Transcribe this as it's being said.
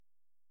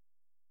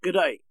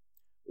G'day,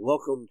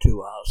 welcome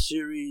to our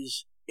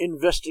series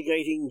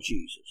Investigating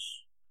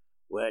Jesus,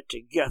 where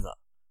together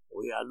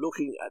we are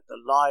looking at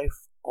the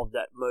life of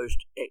that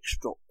most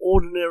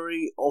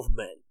extraordinary of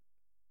men,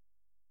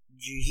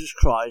 Jesus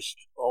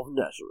Christ of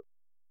Nazareth.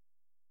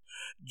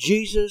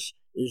 Jesus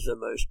is the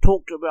most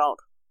talked about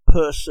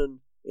person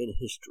in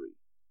history.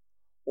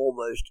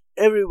 Almost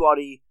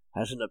everybody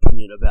has an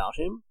opinion about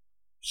him,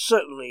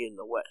 certainly in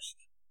the West.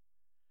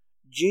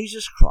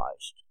 Jesus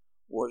Christ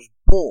was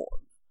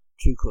born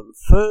to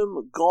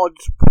confirm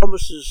God's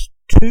promises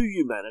to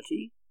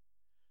humanity,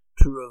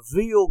 to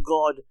reveal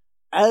God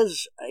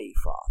as a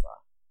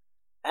Father,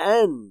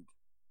 and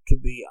to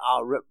be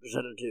our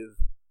representative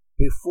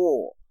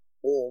before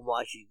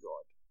Almighty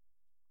God.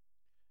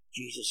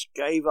 Jesus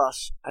gave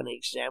us an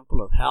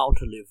example of how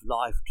to live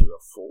life to the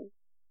full.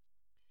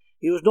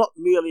 He was not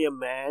merely a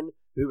man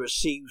who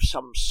received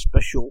some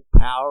special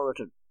power at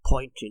a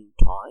point in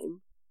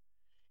time.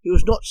 He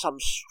was not some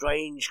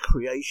strange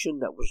creation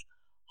that was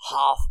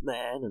half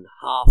man and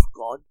half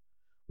God,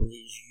 with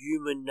his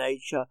human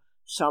nature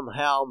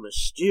somehow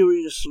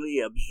mysteriously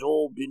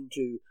absorbed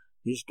into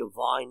his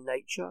divine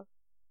nature.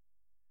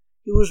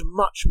 He was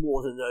much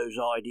more than those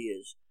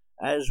ideas,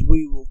 as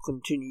we will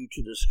continue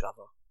to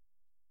discover.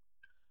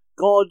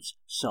 God's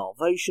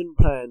salvation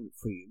plan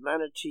for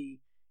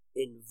humanity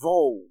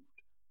involved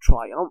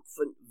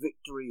triumphant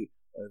victory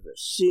over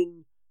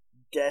sin,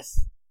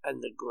 death,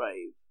 and the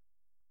grave.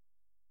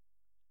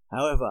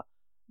 However,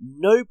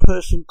 no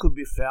person could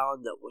be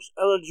found that was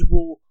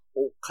eligible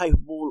or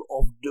capable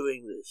of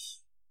doing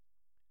this.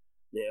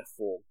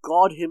 Therefore,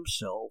 God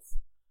himself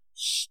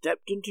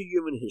stepped into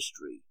human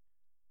history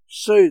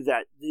so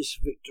that this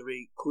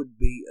victory could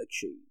be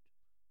achieved.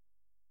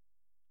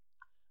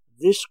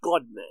 This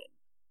God-man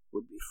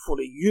would be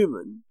fully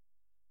human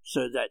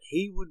so that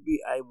he would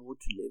be able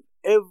to live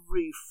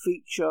every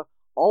feature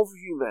of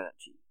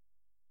humanity,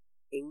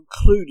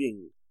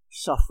 including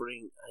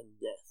suffering and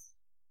death.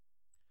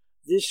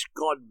 This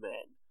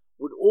God-man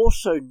would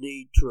also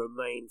need to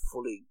remain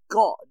fully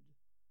God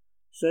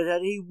so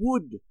that he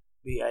would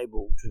be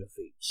able to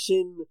defeat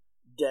sin,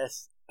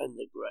 death, and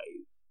the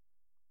grave.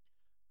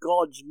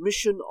 God's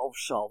mission of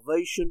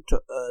salvation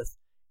to earth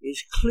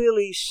is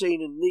clearly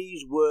seen in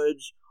these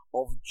words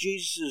of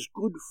Jesus'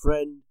 good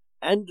friend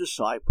and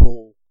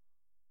disciple,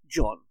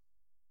 John.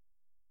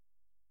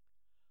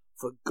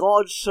 For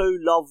God so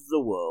loved the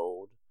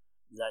world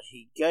that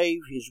he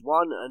gave his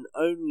one and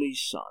only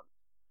Son,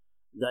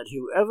 that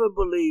whoever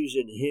believes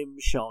in him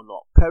shall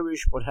not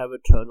perish but have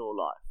eternal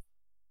life.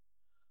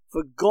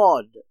 For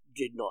God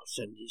did not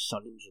send his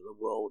Son into the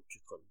world to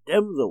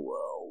condemn the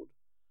world,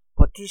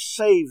 but to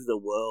save the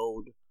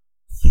world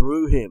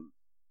through him.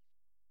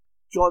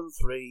 John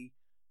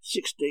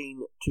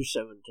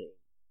 3:16-17.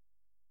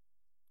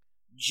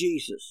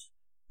 Jesus,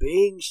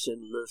 being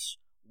sinless,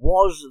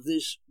 was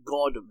this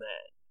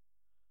God-man,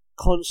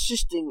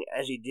 consisting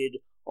as he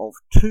did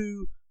of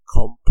two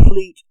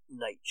complete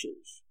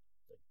natures,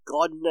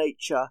 God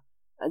nature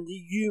and the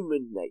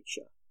human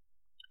nature.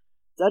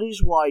 That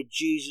is why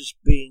Jesus,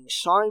 being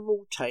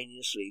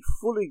simultaneously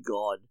fully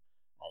God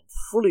and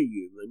fully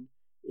human,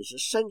 is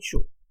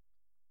essential.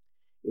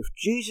 If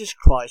Jesus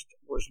Christ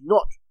was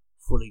not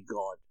fully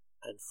God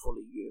and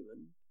fully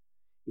human,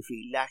 if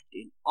he lacked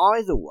in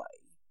either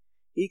way,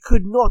 he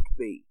could not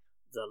be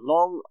the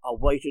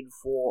long-awaited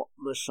for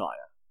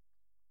Messiah.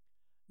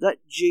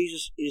 That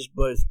Jesus is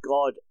both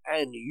God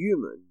and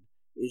human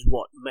is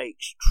what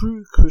makes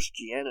true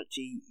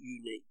Christianity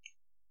unique.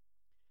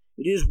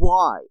 It is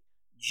why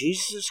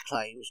Jesus'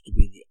 claims to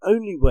be the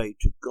only way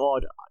to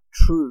God are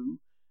true,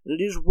 and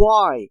it is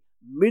why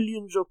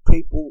millions of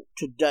people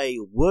today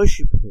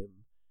worship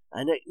him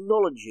and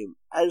acknowledge him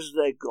as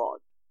their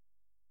God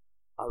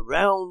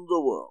around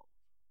the world.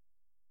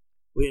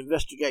 We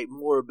investigate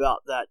more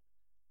about that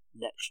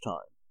next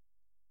time.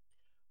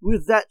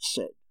 With that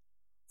said,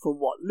 from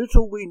what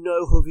little we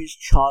know of his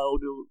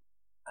childhood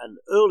and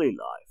early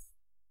life,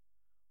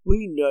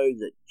 we know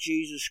that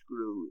Jesus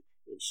grew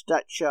in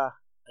stature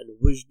and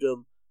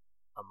wisdom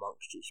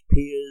amongst his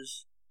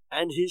peers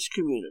and his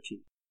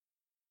community.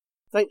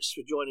 Thanks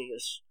for joining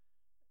us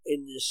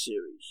in this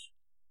series.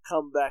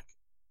 Come back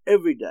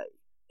every day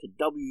to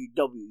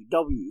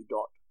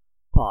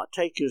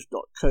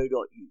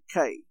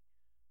www.partakers.co.uk,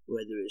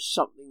 where there is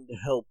something to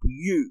help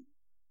you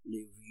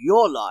live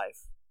your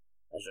life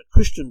as a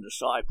Christian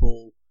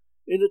disciple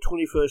in the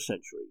 21st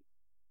century.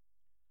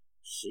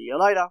 See you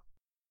later.